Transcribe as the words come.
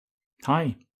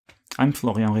Hi, I'm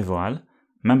Florian Rivoal,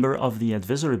 member of the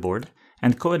Advisory Board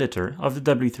and co-editor of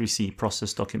the W3C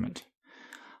Process document.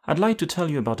 I'd like to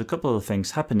tell you about a couple of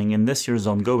things happening in this year's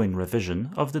ongoing revision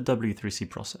of the W3C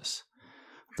process.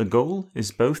 The goal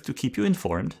is both to keep you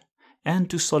informed and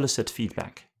to solicit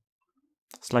feedback.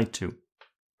 Slide 2.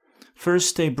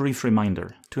 First, a brief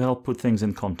reminder to help put things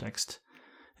in context.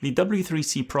 The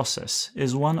W3C process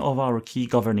is one of our key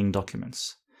governing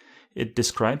documents. It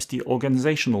describes the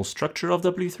organizational structure of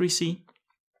W3C,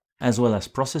 as well as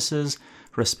processes,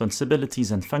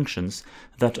 responsibilities, and functions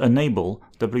that enable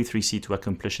W3C to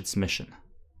accomplish its mission.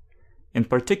 In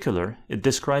particular, it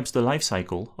describes the life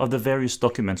cycle of the various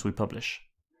documents we publish.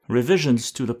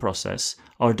 Revisions to the process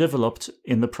are developed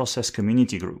in the process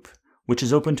community group, which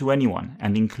is open to anyone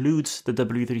and includes the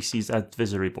W3C's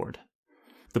advisory board.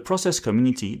 The process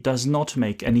community does not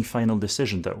make any final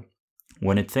decision though.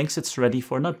 When it thinks it's ready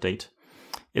for an update,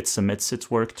 it submits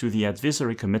its work to the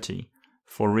advisory committee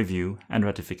for review and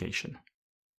ratification.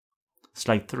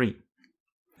 Slide 3.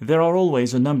 There are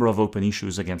always a number of open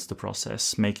issues against the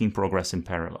process, making progress in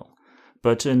parallel.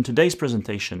 But in today's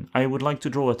presentation, I would like to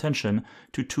draw attention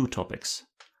to two topics: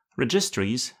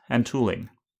 registries and tooling.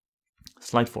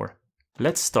 Slide 4.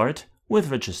 Let's start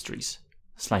with registries.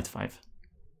 Slide 5.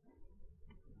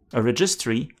 A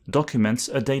registry documents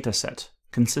a dataset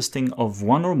consisting of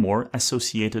one or more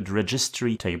associated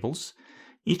registry tables,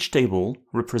 each table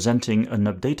representing an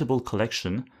updatable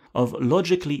collection of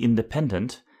logically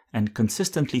independent and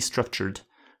consistently structured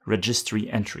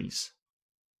registry entries.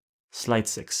 Slide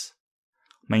 6.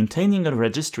 Maintaining a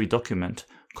registry document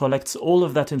collects all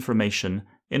of that information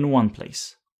in one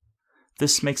place.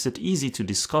 This makes it easy to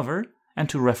discover and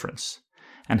to reference,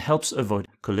 and helps avoid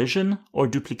collision or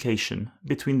duplication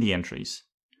between the entries.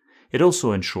 It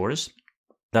also ensures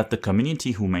that the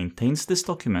community who maintains this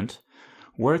document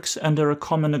works under a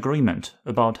common agreement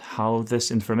about how this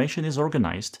information is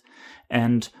organized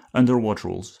and under what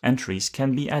rules entries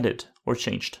can be added or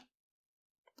changed.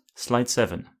 Slide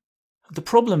 7. The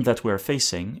problem that we're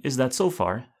facing is that so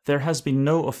far there has been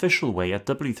no official way at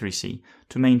W3C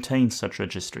to maintain such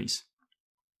registries.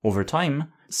 Over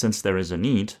time, since there is a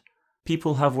need,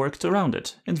 people have worked around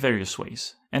it in various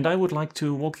ways, and I would like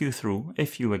to walk you through a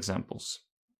few examples.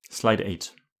 Slide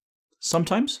 8.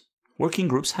 Sometimes, working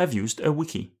groups have used a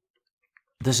wiki.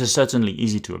 This is certainly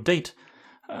easy to update,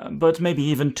 but maybe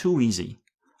even too easy,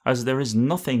 as there is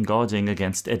nothing guarding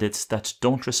against edits that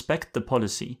don't respect the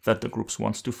policy that the groups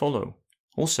wants to follow.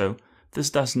 Also,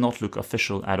 this does not look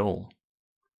official at all.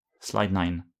 Slide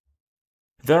 9.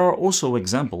 There are also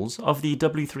examples of the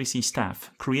W3C staff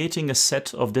creating a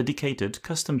set of dedicated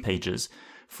custom pages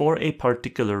for a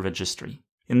particular registry.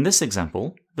 In this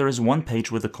example, there is one page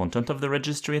with the content of the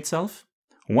registry itself,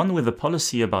 one with a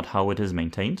policy about how it is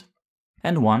maintained,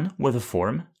 and one with a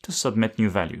form to submit new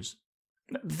values.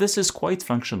 This is quite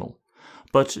functional,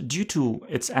 but due to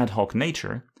its ad hoc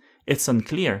nature, it's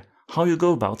unclear how you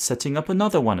go about setting up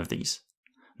another one of these,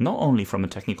 not only from a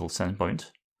technical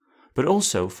standpoint, but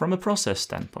also from a process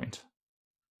standpoint.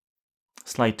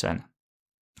 Slide 10.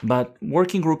 But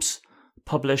working groups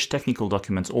publish technical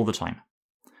documents all the time.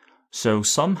 So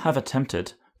some have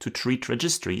attempted to treat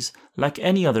registries like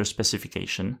any other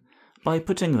specification by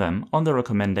putting them on the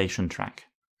recommendation track.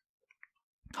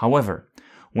 However,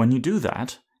 when you do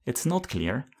that, it's not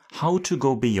clear how to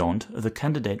go beyond the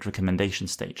candidate recommendation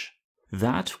stage.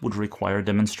 That would require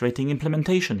demonstrating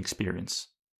implementation experience.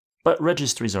 But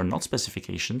registries are not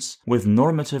specifications with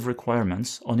normative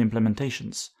requirements on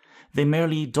implementations. They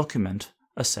merely document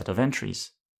a set of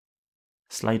entries.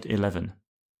 Slide 11.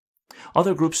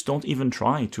 Other groups don't even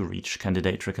try to reach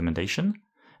candidate recommendation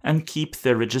and keep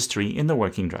their registry in the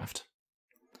working draft.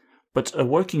 But a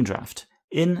working draft,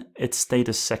 in its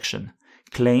status section,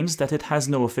 claims that it has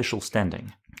no official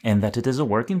standing and that it is a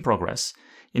work in progress,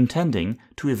 intending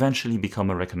to eventually become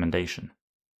a recommendation.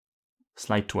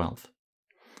 Slide 12.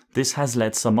 This has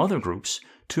led some other groups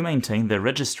to maintain their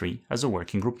registry as a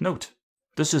working group note.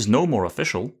 This is no more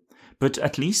official, but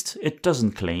at least it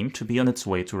doesn't claim to be on its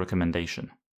way to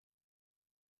recommendation.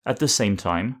 At the same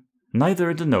time,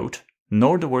 neither the note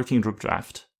nor the working group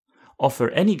draft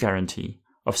offer any guarantee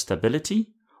of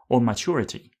stability or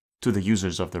maturity to the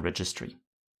users of the registry.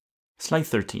 Slide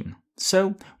 13.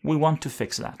 So we want to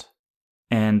fix that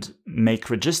and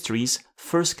make registries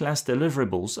first-class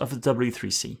deliverables of the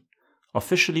W3C,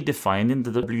 officially defined in the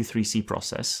W3C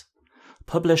process,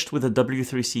 published with a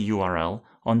W3C URL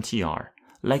on TR,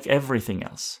 like everything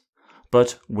else,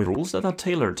 but with rules that are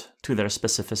tailored to their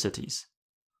specificities.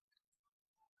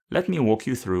 Let me walk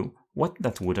you through what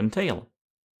that would entail.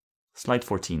 Slide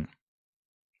 14.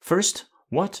 First,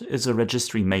 What is a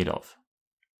registry made of?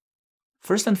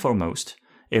 First and foremost,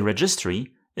 a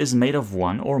registry is made of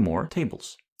one or more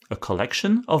tables, a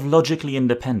collection of logically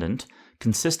independent,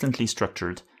 consistently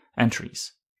structured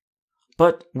entries.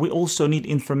 But we also need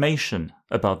information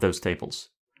about those tables,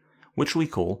 which we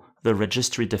call the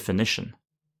registry definition.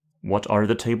 What are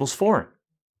the tables for?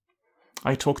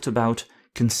 I talked about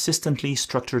consistently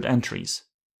structured entries.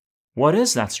 What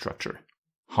is that structure?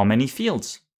 How many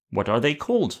fields? What are they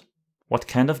called? What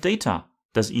kind of data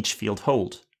does each field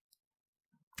hold?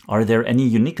 Are there any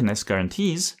uniqueness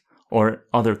guarantees or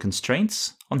other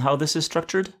constraints on how this is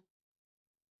structured?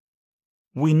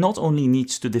 We not only need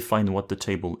to define what the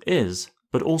table is,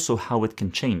 but also how it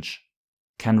can change.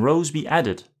 Can rows be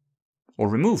added or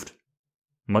removed?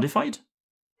 Modified?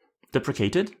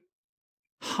 Deprecated?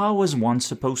 How is one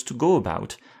supposed to go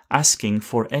about asking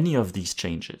for any of these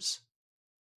changes?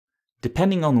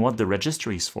 Depending on what the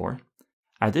registry is for,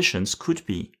 additions could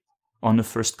be on a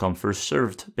first-come,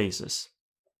 first-served basis.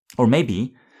 Or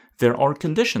maybe there are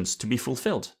conditions to be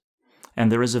fulfilled,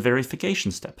 and there is a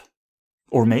verification step.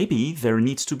 Or maybe there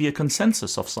needs to be a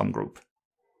consensus of some group.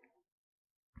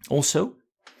 Also,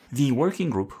 the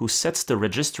working group who sets the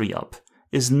registry up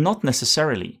is not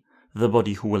necessarily the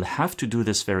body who will have to do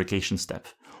this verification step,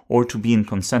 or to be in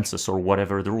consensus or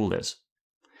whatever the rule is,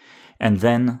 and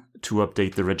then to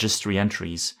update the registry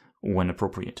entries when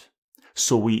appropriate.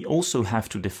 So we also have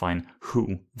to define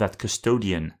who that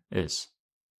custodian is.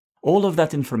 All of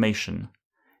that information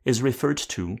is referred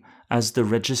to as the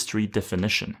registry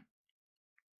definition.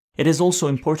 It is also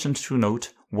important to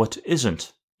note what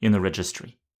isn't in a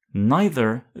registry.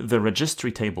 Neither the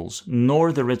registry tables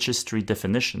nor the registry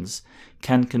definitions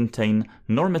can contain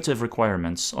normative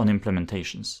requirements on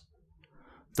implementations.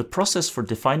 The process for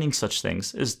defining such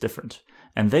things is different,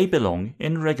 and they belong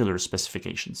in regular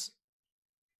specifications.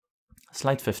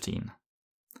 Slide 15.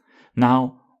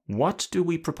 Now, what do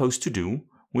we propose to do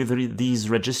with these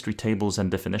registry tables and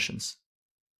definitions?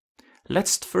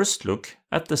 Let's first look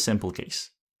at the simple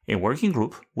case. A working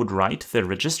group would write their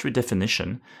registry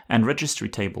definition and registry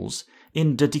tables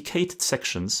in dedicated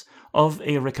sections of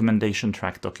a recommendation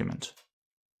track document.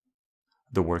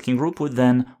 The working group would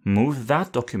then move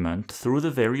that document through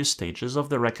the various stages of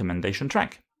the recommendation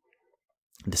track,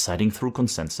 deciding through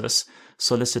consensus,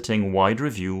 soliciting wide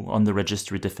review on the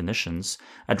registry definitions,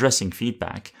 addressing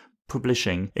feedback,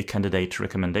 publishing a candidate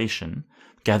recommendation,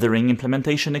 gathering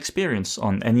implementation experience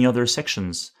on any other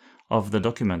sections of the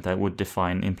document that would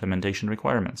define implementation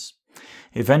requirements,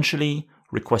 eventually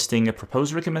requesting a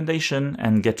proposed recommendation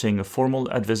and getting a formal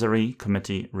advisory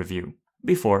committee review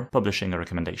before publishing a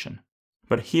recommendation.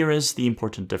 But here is the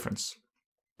important difference.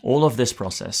 All of this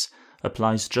process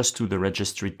applies just to the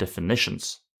registry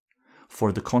definitions.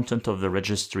 For the content of the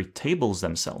registry tables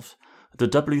themselves, the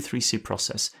W3C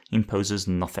process imposes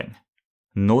nothing.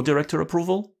 No director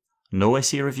approval, no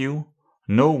IC review,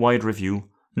 no wide review,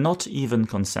 not even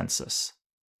consensus.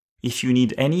 If you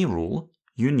need any rule,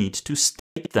 you need to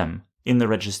state them in the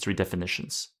registry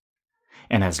definitions.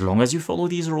 And as long as you follow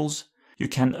these rules, you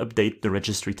can update the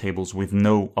registry tables with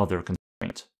no other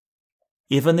constraint.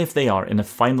 Even if they are in a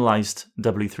finalized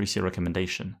W3C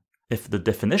recommendation, if the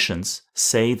definitions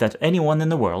say that anyone in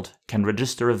the world can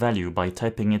register a value by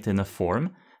typing it in a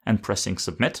form and pressing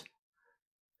submit,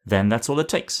 then that's all it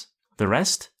takes. The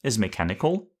rest is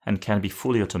mechanical and can be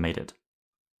fully automated.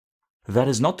 That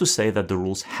is not to say that the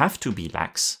rules have to be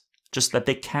lax, just that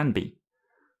they can be.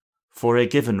 For a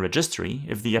given registry,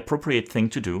 if the appropriate thing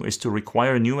to do is to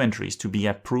require new entries to be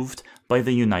approved by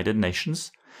the United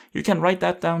Nations, you can write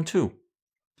that down too.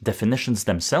 Definitions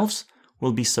themselves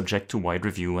will be subject to wide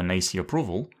review and AC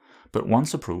approval, but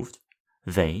once approved,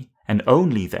 they, and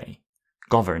only they,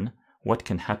 govern what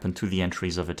can happen to the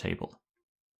entries of a table.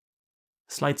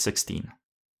 Slide 16.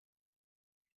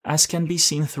 As can be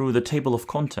seen through the table of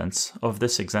contents of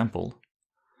this example,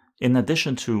 in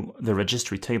addition to the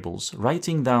registry tables,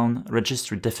 writing down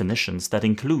registry definitions that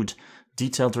include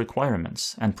detailed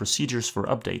requirements and procedures for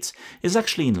updates is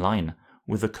actually in line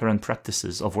with the current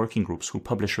practices of working groups who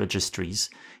publish registries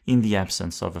in the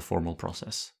absence of a formal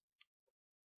process.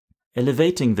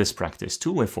 Elevating this practice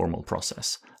to a formal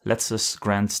process lets us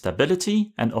grant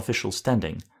stability and official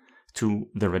standing to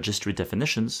the registry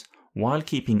definitions while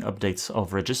keeping updates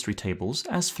of registry tables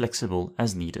as flexible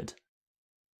as needed.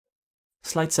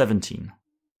 Slide 17.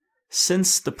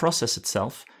 Since the process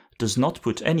itself does not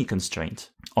put any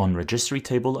constraint on registry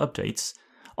table updates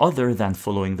other than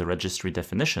following the registry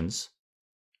definitions,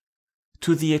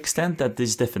 to the extent that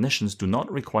these definitions do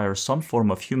not require some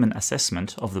form of human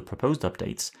assessment of the proposed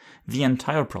updates, the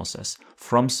entire process,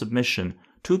 from submission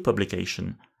to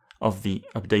publication, of the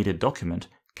updated document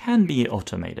can be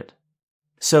automated.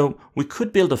 So we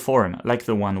could build a form like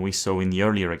the one we saw in the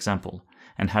earlier example,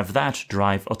 and have that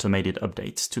drive automated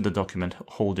updates to the document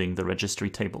holding the registry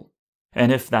table.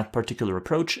 And if that particular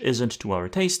approach isn't to our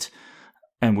taste,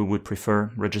 and we would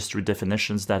prefer registry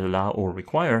definitions that allow or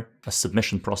require a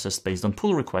submission process based on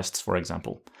pull requests, for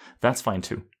example, that's fine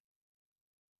too.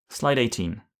 Slide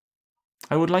 18.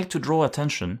 I would like to draw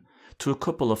attention to a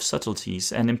couple of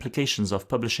subtleties and implications of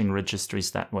publishing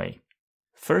registries that way.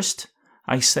 First,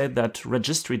 I said that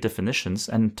registry definitions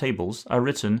and tables are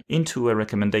written into a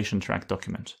recommendation track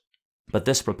document. But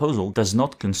this proposal does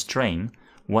not constrain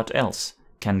what else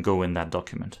can go in that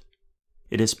document.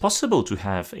 It is possible to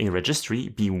have a registry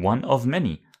be one of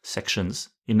many sections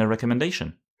in a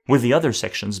recommendation, with the other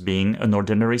sections being an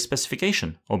ordinary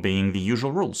specification, obeying the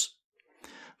usual rules.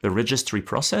 The registry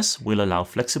process will allow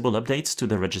flexible updates to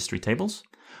the registry tables,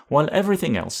 while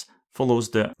everything else follows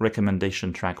the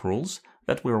recommendation track rules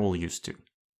that we're all used to.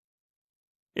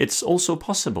 It's also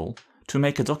possible to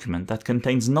make a document that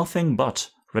contains nothing but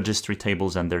registry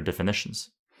tables and their definitions.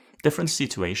 Different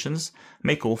situations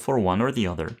may call for one or the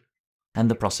other, and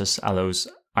the process allows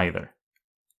either.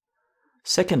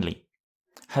 Secondly,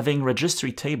 having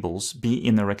registry tables be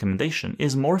in a recommendation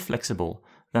is more flexible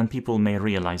than people may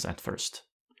realize at first.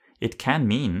 It can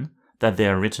mean that they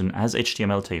are written as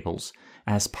HTML tables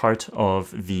as part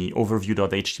of the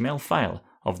overview.html file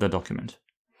of the document.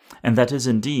 And that is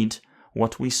indeed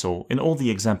what we saw in all the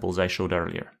examples I showed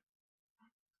earlier.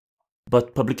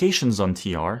 But publications on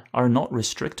TR are not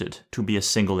restricted to be a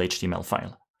single HTML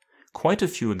file. Quite a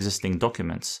few existing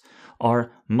documents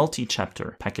are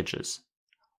multi-chapter packages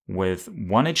with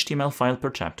one HTML file per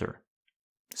chapter.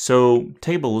 So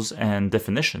tables and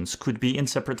definitions could be in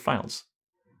separate files.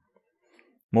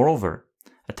 Moreover,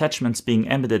 attachments being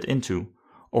embedded into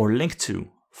or linked to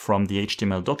from the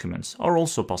HTML documents are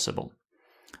also possible.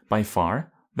 By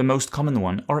far, the most common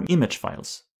one are image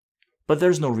files, but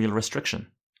there's no real restriction.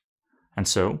 And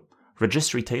so,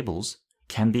 registry tables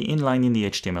can be inline in the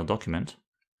HTML document,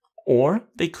 or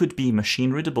they could be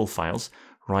machine-readable files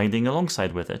riding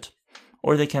alongside with it,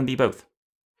 or they can be both.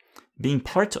 Being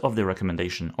part of the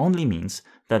recommendation only means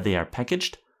that they are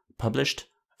packaged, published,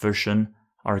 versioned,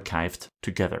 archived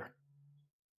together.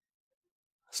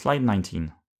 Slide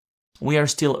 19. We are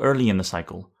still early in the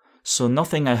cycle, so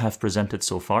nothing I have presented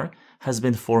so far has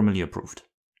been formally approved.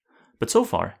 But so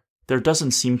far, there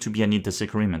doesn't seem to be any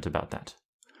disagreement about that.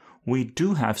 We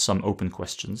do have some open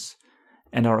questions,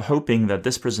 and are hoping that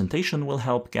this presentation will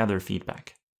help gather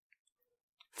feedback.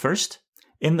 First,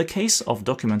 in the case of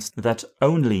documents that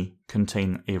only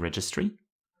contain a registry,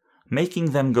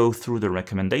 making them go through the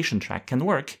recommendation track can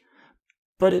work,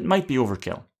 but it might be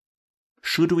overkill.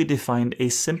 Should we define a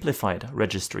simplified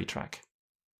registry track?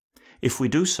 If we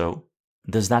do so,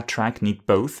 does that track need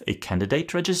both a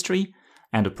candidate registry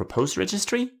and a proposed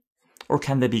registry, or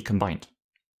can they be combined?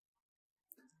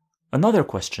 Another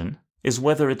question is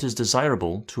whether it is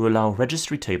desirable to allow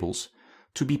registry tables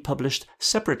to be published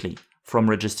separately from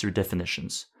registry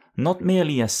definitions, not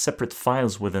merely as separate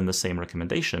files within the same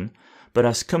recommendation, but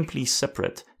as completely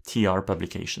separate TR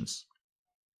publications.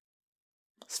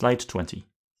 Slide 20.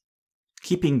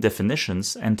 Keeping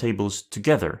definitions and tables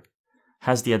together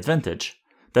has the advantage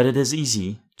that it is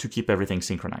easy to keep everything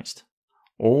synchronized.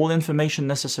 All information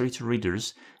necessary to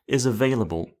readers is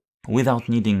available without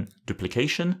needing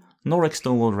duplication nor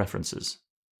external references.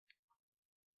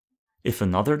 If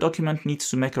another document needs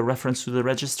to make a reference to the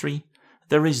registry,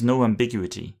 there is no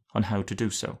ambiguity on how to do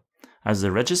so, as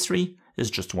the registry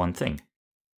is just one thing.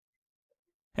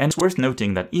 And it's worth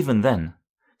noting that even then,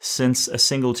 since a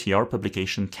single TR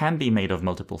publication can be made of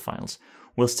multiple files,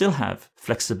 we'll still have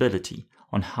flexibility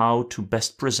on how to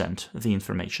best present the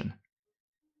information.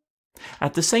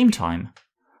 At the same time,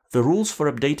 the rules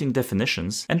for updating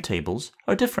definitions and tables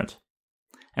are different,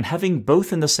 and having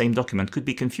both in the same document could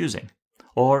be confusing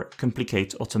or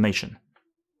complicate automation.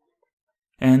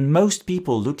 And most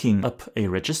people looking up a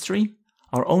registry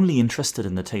are only interested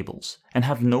in the tables and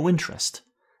have no interest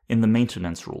in the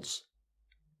maintenance rules.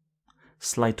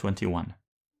 Slide 21.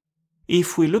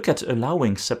 If we look at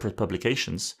allowing separate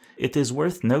publications, it is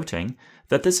worth noting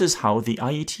that this is how the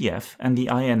IETF and the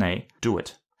INA do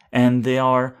it, and they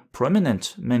are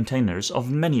prominent maintainers of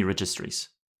many registries.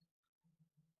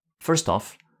 First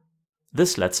off,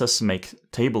 this lets us make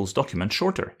tables documents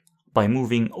shorter by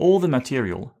moving all the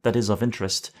material that is of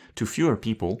interest to fewer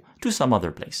people to some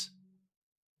other place.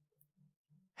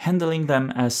 Handling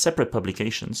them as separate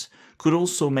publications could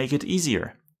also make it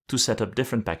easier to set up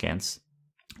different backends,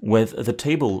 with the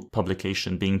table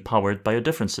publication being powered by a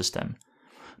different system,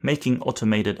 making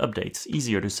automated updates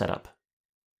easier to set up.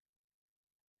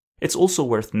 It's also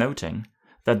worth noting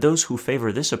that those who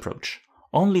favor this approach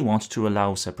only want to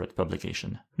allow separate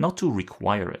publication, not to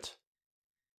require it.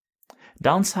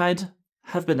 Downsides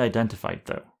have been identified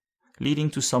though, leading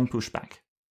to some pushback.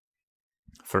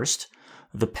 First,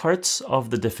 the parts of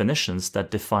the definitions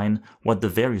that define what the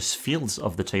various fields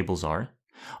of the tables are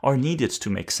needed to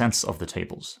make sense of the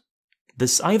tables.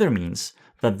 This either means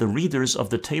that the readers of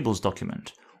the tables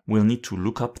document will need to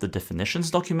look up the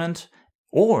definitions document,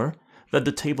 or that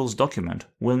the tables document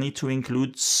will need to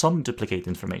include some duplicate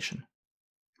information.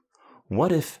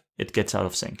 What if it gets out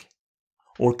of sync,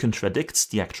 or contradicts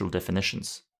the actual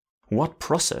definitions? What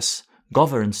process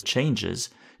governs changes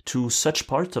to such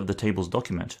parts of the tables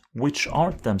document which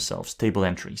aren't themselves table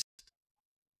entries?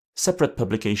 Separate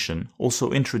publication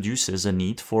also introduces a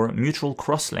need for mutual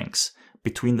crosslinks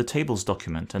between the tables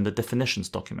document and the definitions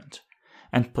document,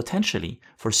 and potentially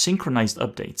for synchronized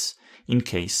updates in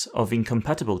case of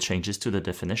incompatible changes to the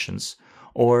definitions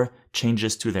or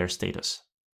changes to their status.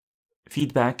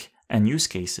 Feedback and use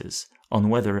cases on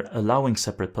whether allowing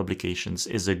separate publications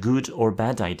is a good or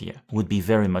bad idea would be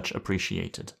very much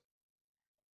appreciated.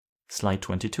 Slide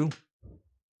 22.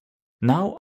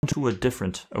 Now on to a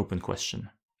different open question.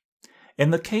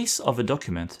 In the case of a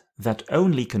document that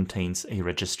only contains a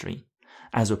registry,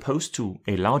 as opposed to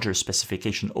a larger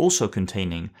specification also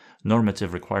containing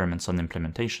normative requirements on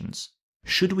implementations,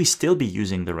 should we still be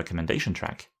using the recommendation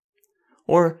track?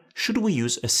 Or should we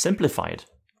use a simplified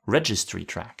registry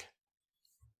track?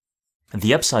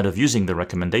 The upside of using the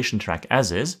recommendation track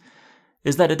as is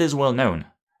that it is well known,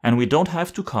 and we don't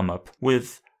have to come up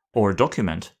with or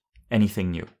document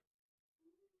anything new.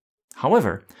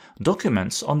 However,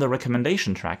 documents on the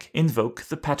recommendation track invoke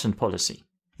the patent policy,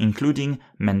 including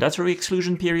mandatory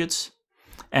exclusion periods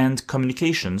and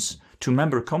communications to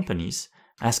member companies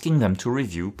asking them to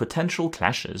review potential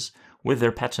clashes with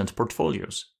their patent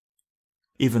portfolios.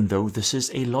 Even though this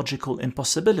is a logical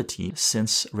impossibility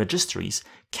since registries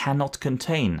cannot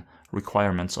contain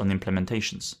requirements on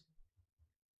implementations.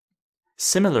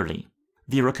 Similarly,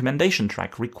 the recommendation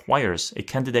track requires a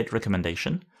candidate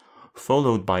recommendation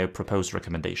followed by a proposed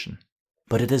recommendation.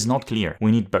 But it is not clear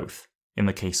we need both in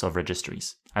the case of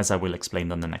registries, as I will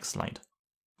explain on the next slide.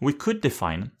 We could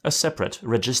define a separate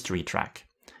registry track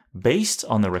based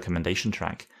on the recommendation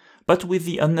track, but with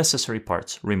the unnecessary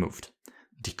parts removed,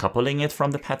 decoupling it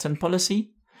from the patent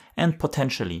policy and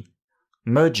potentially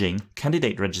merging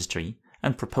candidate registry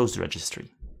and proposed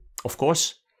registry. Of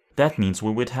course, that means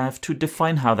we would have to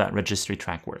define how that registry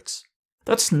track works.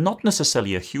 That's not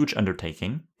necessarily a huge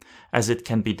undertaking, as it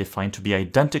can be defined to be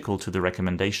identical to the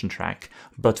recommendation track,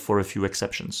 but for a few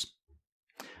exceptions.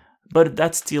 But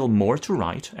that's still more to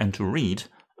write and to read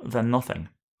than nothing.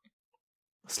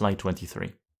 Slide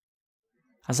 23.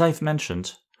 As I've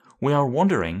mentioned, we are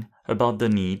wondering about the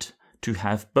need to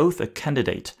have both a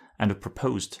candidate and a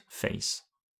proposed phase.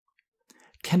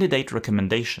 Candidate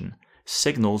recommendation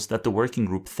signals that the working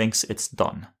group thinks it's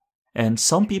done, and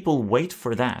some people wait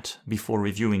for that before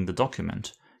reviewing the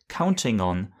document, counting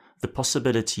on the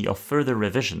possibility of further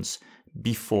revisions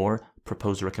before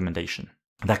proposed recommendation.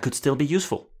 That could still be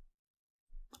useful.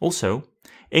 Also,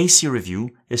 AC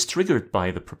review is triggered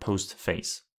by the proposed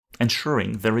phase,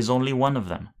 ensuring there is only one of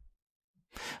them.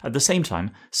 At the same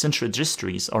time, since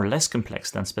registries are less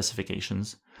complex than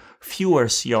specifications, fewer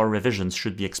CR revisions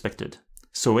should be expected,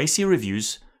 so AC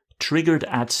reviews triggered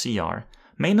at CR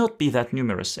may not be that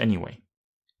numerous anyway.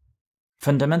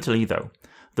 Fundamentally though,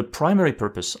 the primary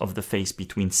purpose of the phase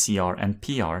between CR and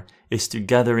PR is to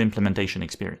gather implementation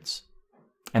experience.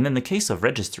 And in the case of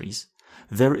registries,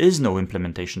 there is no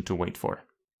implementation to wait for.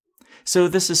 So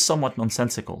this is somewhat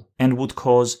nonsensical and would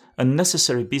cause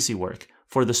unnecessary busy work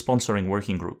for the sponsoring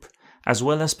working group, as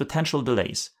well as potential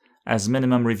delays as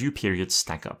minimum review periods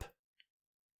stack up.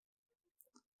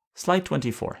 Slide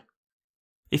 24.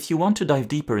 If you want to dive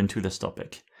deeper into this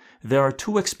topic, there are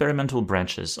two experimental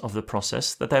branches of the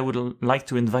process that I would like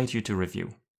to invite you to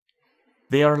review.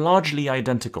 They are largely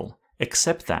identical,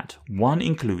 except that one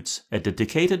includes a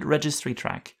dedicated registry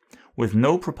track with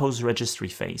no proposed registry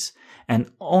phase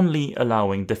and only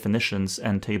allowing definitions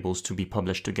and tables to be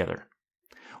published together,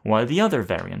 while the other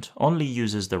variant only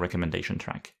uses the recommendation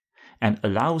track and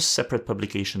allows separate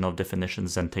publication of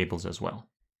definitions and tables as well.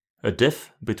 A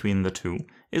diff between the two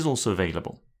is also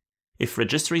available. If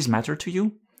registries matter to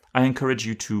you, I encourage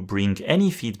you to bring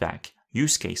any feedback,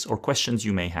 use case, or questions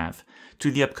you may have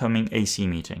to the upcoming AC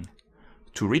meeting,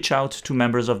 to reach out to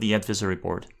members of the advisory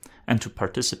board, and to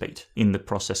participate in the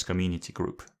process community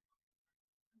group.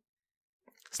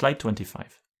 Slide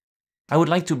 25. I would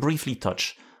like to briefly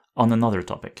touch on another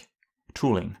topic,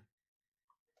 tooling.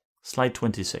 Slide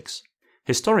 26.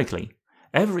 Historically,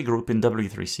 every group in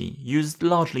W3C used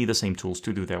largely the same tools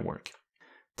to do their work.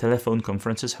 Telephone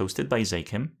conferences hosted by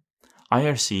Zakim,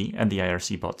 IRC and the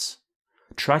IRC bots,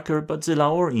 Tracker,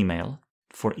 Botzilla or email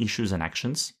for issues and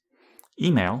actions,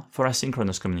 email for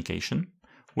asynchronous communication,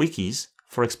 wikis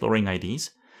for exploring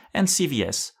IDs, and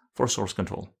CVS for source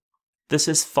control. This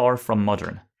is far from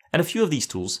modern, and a few of these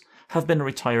tools have been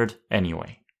retired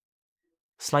anyway.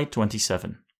 Slide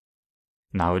 27.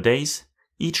 Nowadays,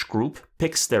 each group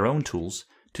picks their own tools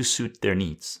to suit their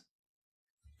needs.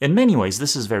 In many ways,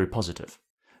 this is very positive.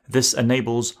 This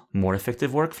enables more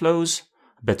effective workflows,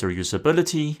 better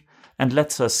usability, and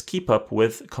lets us keep up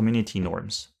with community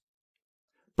norms.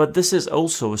 But this is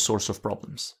also a source of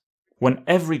problems. When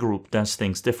every group does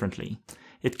things differently,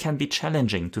 it can be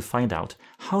challenging to find out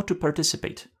how to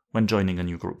participate when joining a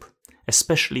new group,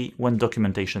 especially when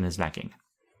documentation is lacking.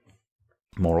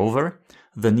 Moreover,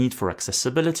 the need for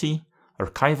accessibility,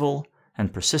 archival,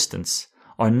 and persistence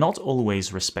are not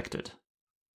always respected.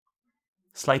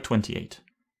 Slide 28.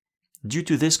 Due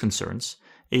to these concerns,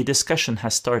 a discussion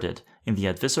has started in the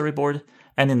advisory board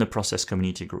and in the process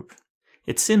community group.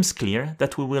 It seems clear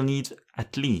that we will need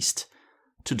at least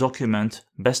to document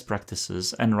best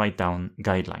practices and write down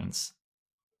guidelines.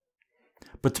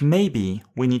 But maybe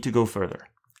we need to go further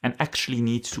and actually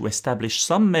need to establish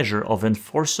some measure of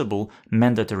enforceable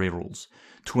mandatory rules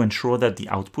to ensure that the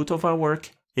output of our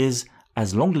work is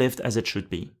as long-lived as it should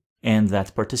be, and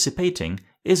that participating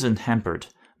isn't hampered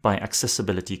by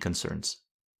accessibility concerns.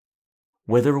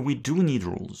 Whether we do need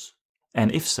rules,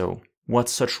 and if so, what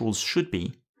such rules should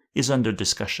be, is under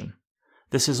discussion.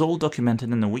 This is all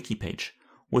documented in a wiki page,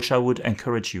 which I would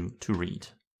encourage you to read.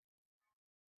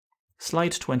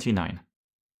 Slide 29.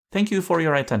 Thank you for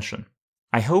your attention.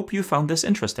 I hope you found this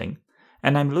interesting,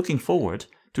 and I'm looking forward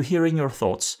to hearing your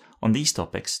thoughts on these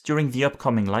topics during the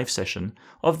upcoming live session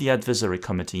of the Advisory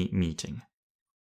Committee meeting.